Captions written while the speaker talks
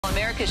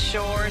America's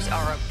shores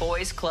are a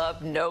boys'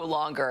 club no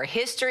longer.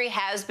 History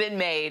has been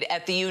made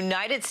at the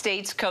United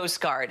States Coast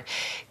Guard.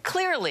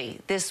 Clearly,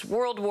 this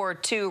World War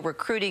II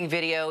recruiting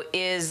video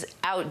is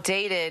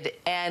outdated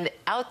and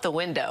out the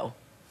window.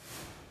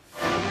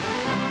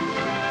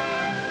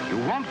 You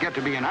won't get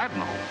to be an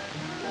admiral,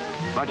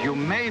 but you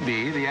may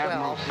be the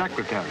admiral's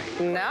secretary.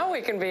 Now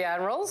we can be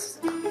admirals.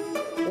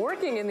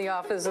 Working in the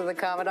office of the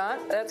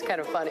commandant. That's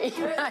kind of funny,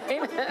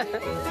 right?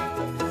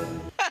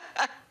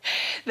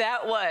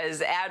 That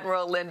was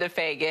Admiral Linda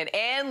Fagan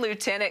and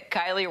Lieutenant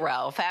Kyra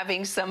Ralph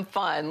having some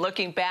fun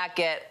looking back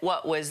at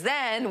what was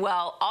then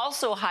while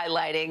also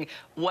highlighting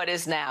what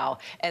is now.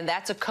 And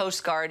that's a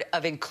Coast Guard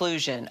of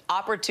inclusion,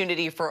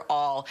 opportunity for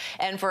all,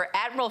 and for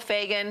Admiral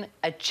Fagan,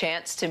 a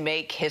chance to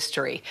make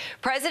history.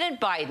 President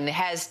Biden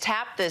has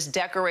tapped this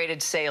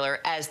decorated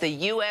sailor as the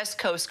U.S.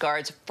 Coast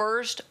Guard's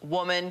first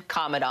woman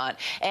commandant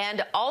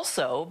and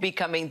also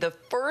becoming the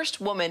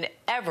first woman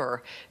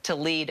ever to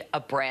lead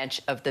a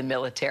branch of the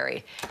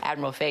military.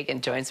 Admiral Fagan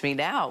joins me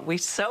now. We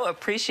so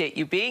appreciate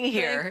you being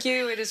here. Thank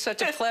you. It is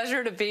such a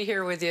pleasure to be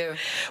here with you.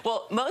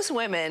 Well, most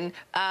women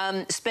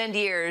spend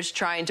years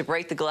trying to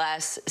break the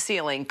glass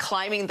ceiling,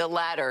 climbing the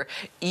ladder.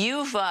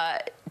 You've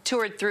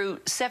toured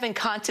through 7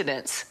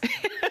 continents.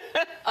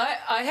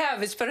 I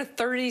have. It's been a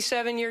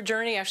 37-year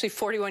journey, actually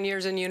 41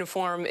 years in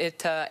uniform.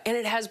 And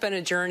it has been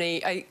a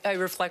journey. I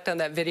reflect on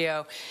that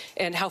video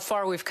and how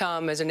far we've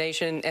come as a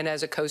nation and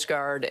as a Coast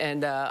Guard.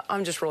 And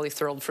I'm just really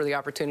thrilled for the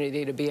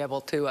opportunity to be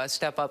able to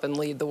step up and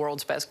lead the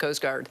world's best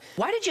Coast Guard.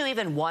 Why did you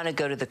even want to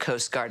go to the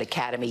Coast Guard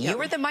Academy? You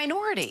were the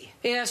minority.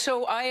 Yeah,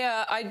 so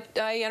I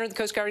entered the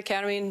Coast Guard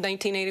Academy in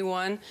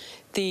 1981.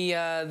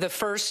 The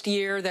first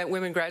year that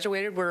women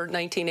graduated were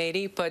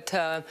 1980,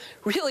 but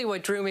really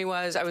what drew me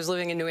was I was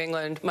living in New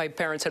England. My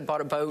parents had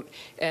bought a boat,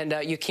 and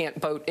you can't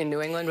boat in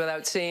New England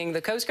without seeing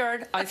the Coast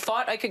Guard. I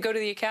thought I could go to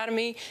the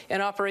academy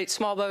and operate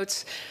small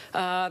boats.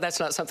 That's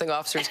not something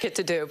officers get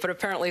to do, but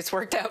apparently it's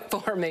worked out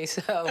for me.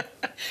 So,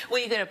 well, you're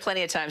going to have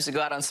plenty of times to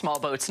go out on small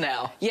boats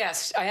now.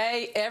 Yes,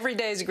 every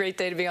day is a great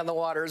day to be on the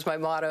water is my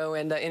motto,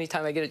 and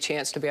anytime I get a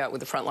chance to be out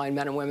with the frontline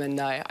men and women,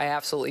 I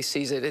absolutely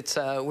seize it.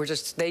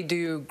 It's they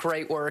do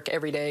great work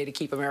every day to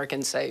keep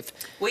Americans safe.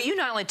 Well, you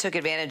not only took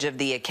advantage of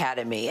the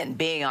academy and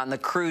being on the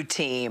crew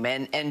team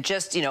and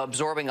just,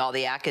 absorbing all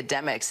the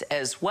academics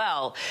as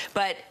well,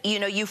 but,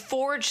 you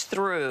forged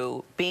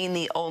through being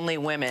the only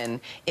women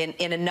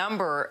in a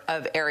number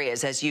of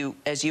areas as you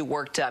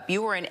worked up.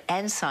 You were an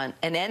ensign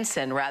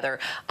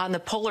on the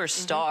Polar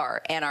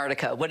Star,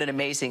 Antarctica. What an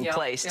amazing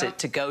place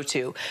to go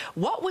to.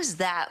 What was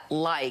that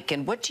like,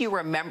 and what do you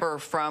remember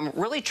from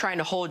really trying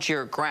to hold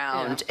your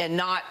ground and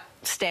not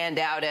stand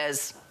out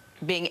as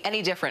being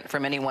any different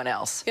from anyone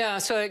else? Yeah,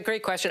 so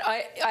great question.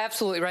 I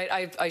absolutely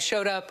right. I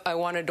showed up. I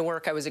wanted to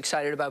work. I was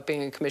excited about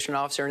being a commissioned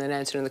officer and an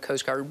ensign in the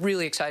Coast Guard.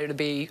 Really excited to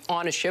be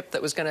on a ship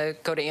that was going to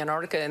go to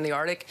Antarctica in the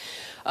Arctic.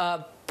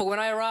 But when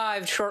I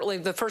arrived, shortly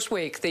the first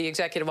week, the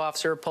executive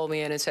officer pulled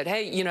me in and said,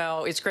 "Hey,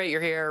 it's great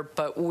you're here,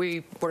 but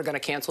we're going to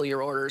cancel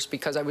your orders,"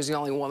 because I was the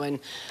only woman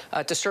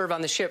to serve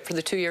on the ship for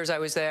the 2 years I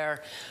was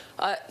there.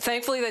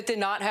 Thankfully, that did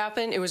not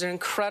happen. It was an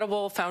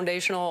incredible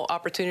foundational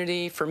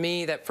opportunity for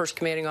me. That first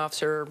commanding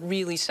officer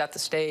really set the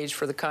stage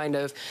for the kind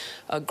of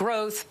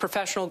growth,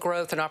 professional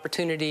growth, and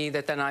opportunity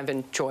that then I've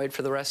enjoyed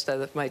for the rest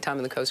of my time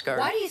in the Coast Guard.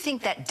 Why do you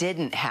think that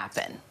didn't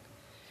happen?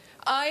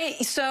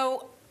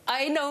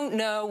 I don't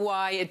know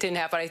why it didn't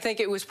happen. I think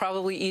it was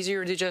probably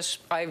easier to just,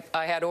 I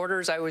had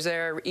orders, I was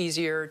there,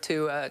 easier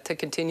to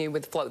continue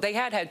with the flow. They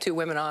had 2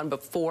 women on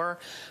before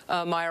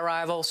my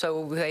arrival,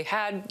 so they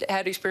had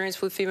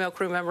experience with female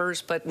crew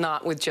members, but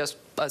not with just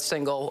a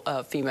single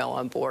female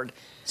on board.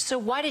 So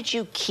why did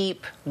you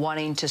keep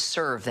wanting to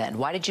serve then?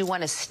 Why did you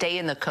want to stay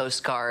in the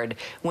Coast Guard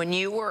when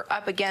you were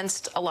up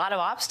against a lot of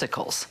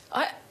obstacles?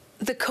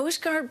 The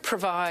Coast Guard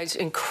provides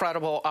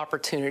incredible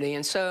opportunity,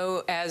 and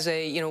so as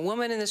a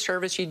woman in the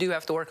service, you do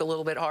have to work a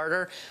little bit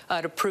harder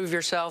to prove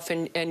yourself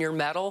and your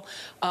mettle,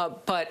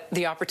 but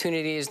the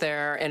opportunity is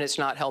there, and it's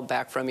not held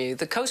back from you.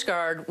 The Coast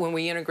Guard, when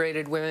we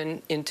integrated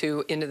women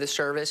into the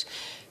service,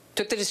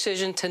 took the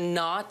decision to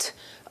not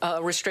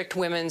restrict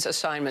women's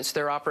assignments,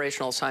 their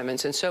operational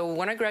assignments. And so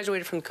when I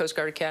graduated from the Coast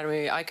Guard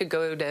Academy, I could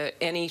go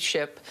to any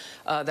ship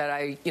that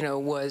I,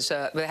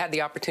 that had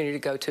the opportunity to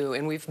go to.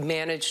 And we've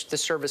managed the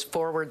service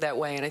forward that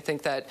way. And I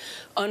think that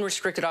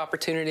unrestricted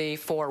opportunity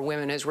for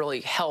women has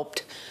really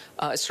helped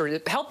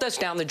helped us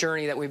down the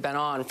journey that we've been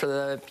on for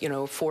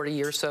the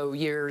 40 or so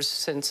years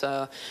since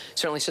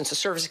certainly since the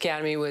Service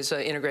Academy was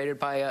integrated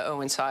by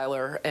Owen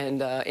Seiler,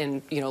 and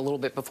a little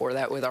bit before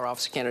that with our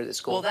Officer Candidate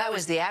School. Well, that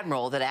was the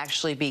Admiral that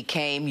actually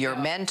became your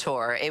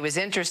mentor. It was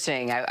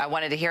interesting. I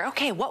wanted to hear,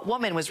 okay, what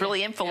woman was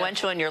really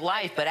influential in your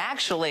life? But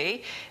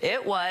actually,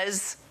 it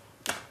was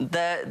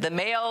the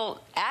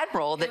male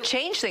admiral that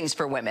changed things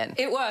for women.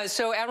 It was.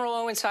 So Admiral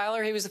Owen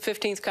Seiler, he was the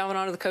 15th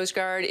commandant of the Coast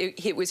Guard.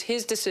 It was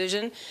his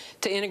decision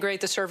to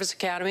integrate the Service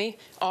Academy,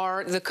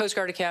 or the Coast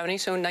Guard Academy.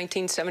 So in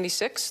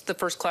 1976, the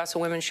first class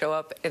of women show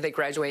up, and they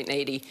graduate in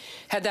 80.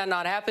 Had that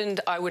not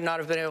happened, I would not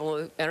have been able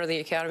to enter the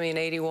Academy in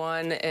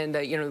 81, and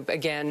you know,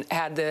 again,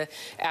 had the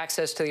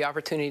access to the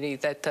opportunity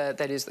that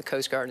that is the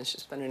Coast Guard. It's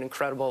just been an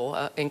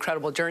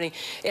incredible journey,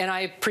 and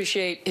I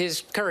appreciate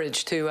his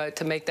courage to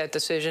make that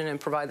decision and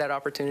provide that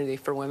opportunity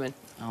for women.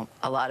 Well,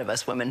 a lot of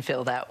us women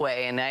feel that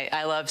way, and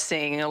I love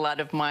seeing a lot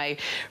of my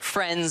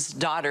friends'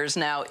 daughters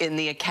now in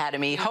the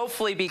Academy,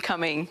 hopefully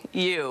becoming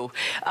you.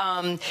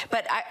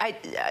 But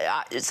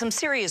some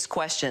serious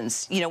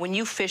questions. You know, when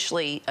you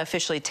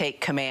officially take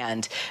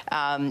command,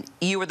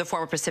 you were the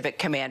former Pacific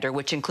commander,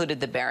 which included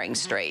the Bering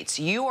Straits.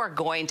 You are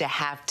going to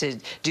have to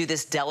do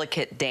this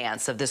delicate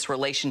dance of this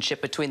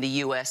relationship between the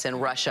U.S.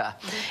 and Russia,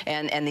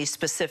 and the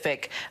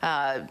specific,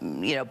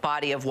 you know,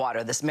 body of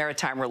water, this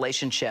maritime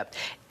relationship.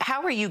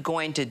 How are you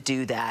going to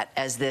do that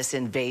as this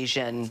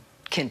invasion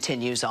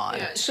continues on?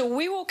 Yeah, so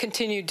we will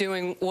continue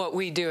doing what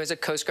we do as a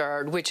Coast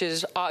Guard, which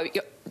is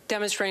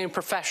demonstrating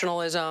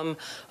professionalism,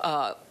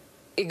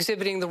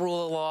 exhibiting the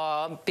rule of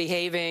law,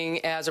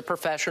 behaving as a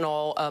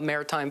professional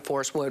maritime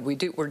force would.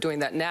 We're doing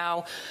that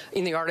now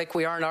in the Arctic.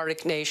 We are an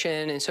Arctic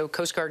nation, and so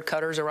Coast Guard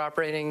cutters are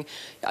operating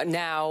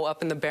now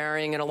up in the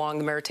Bering and along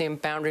the maritime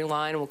boundary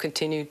line, and will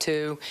continue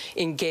to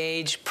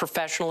engage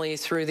professionally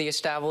through the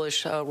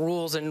established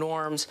rules and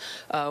norms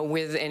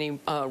with any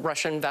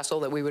Russian vessel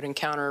that we would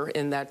encounter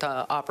in that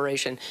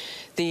operation.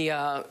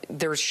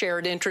 There's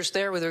shared interest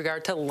there with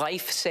regard to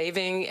life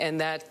saving, and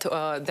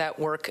that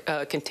work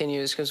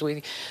continues, because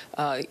we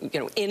you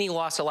know, any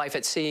loss of life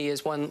at sea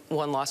is one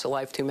loss of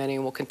life too many,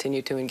 and we'll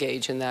continue to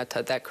engage in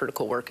that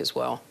critical work as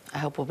well. I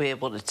hope we'll be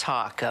able to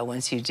talk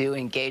once you do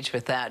engage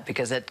with that,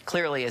 because it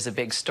clearly is a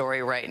big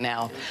story right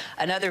now.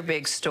 Another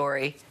big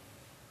story,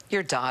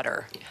 your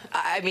daughter.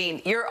 I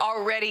mean, you're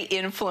already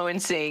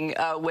influencing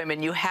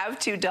women. You have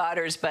 2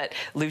 daughters, but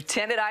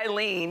Lieutenant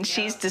Eileen,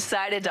 she's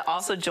decided to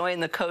also join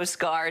the Coast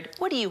Guard.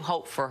 What do you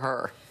hope for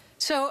her?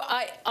 So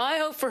I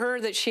hope for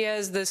her that she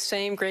has the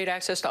same great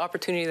access to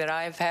opportunity that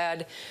I've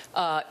had.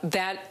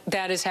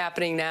 That is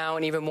happening now,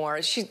 and even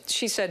more.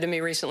 She said to me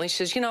recently, she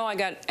says, you know, I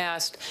got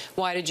asked,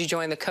 why did you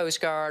join the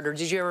Coast Guard, or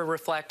did you ever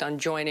reflect on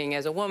joining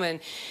as a woman?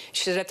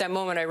 She said, at that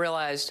moment I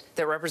realized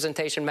that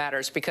representation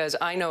matters, because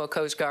I know a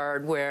Coast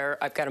Guard where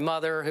I've got a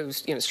mother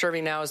who's, you know,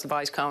 serving now as the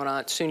Vice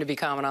Commandant, soon to be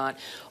Commandant,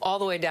 all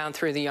the way down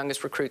through the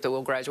youngest recruit that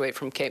will graduate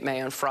from Cape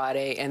May on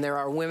Friday. And there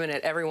are women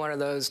at every one of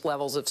those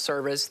levels of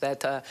service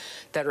that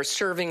are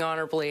serving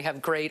honorably,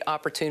 have great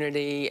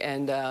opportunity,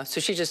 and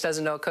so she just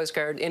doesn't know a Coast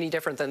Guard any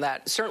different than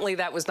that. Certainly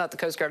that was not the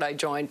Coast Guard I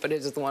joined, but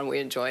it is the one we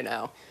enjoy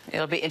now.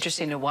 It'll be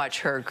interesting to watch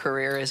her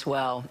career as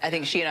well. I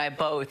think she and I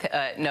both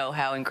know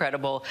how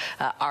incredible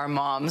our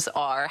moms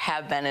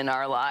have been in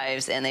our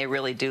lives, and they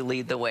really do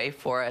lead the way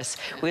for us.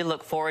 We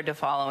look forward to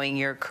following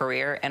your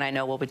career, and I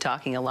know we'll be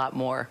talking a lot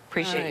more.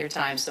 Appreciate your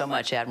time so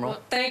much, Admiral.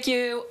 Well, thank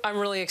you. I'm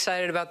really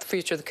excited about the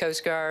future of the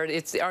Coast Guard.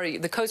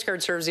 The Coast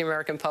Guard serves the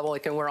American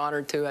public, and we're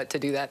honored to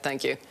do that.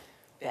 Thank you.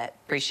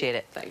 Appreciate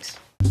it. Thanks.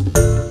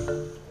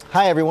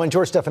 Hi, everyone.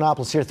 George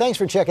Stephanopoulos here. Thanks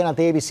for checking out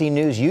the ABC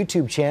News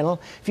YouTube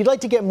channel. If you'd like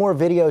to get more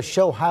videos,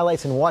 show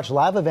highlights, and watch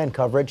live event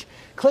coverage,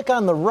 click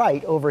on the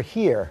right over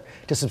here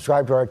to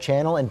subscribe to our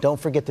channel. And don't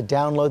forget to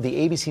download the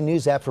ABC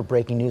News app for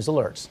breaking news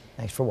alerts.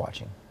 Thanks for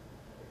watching.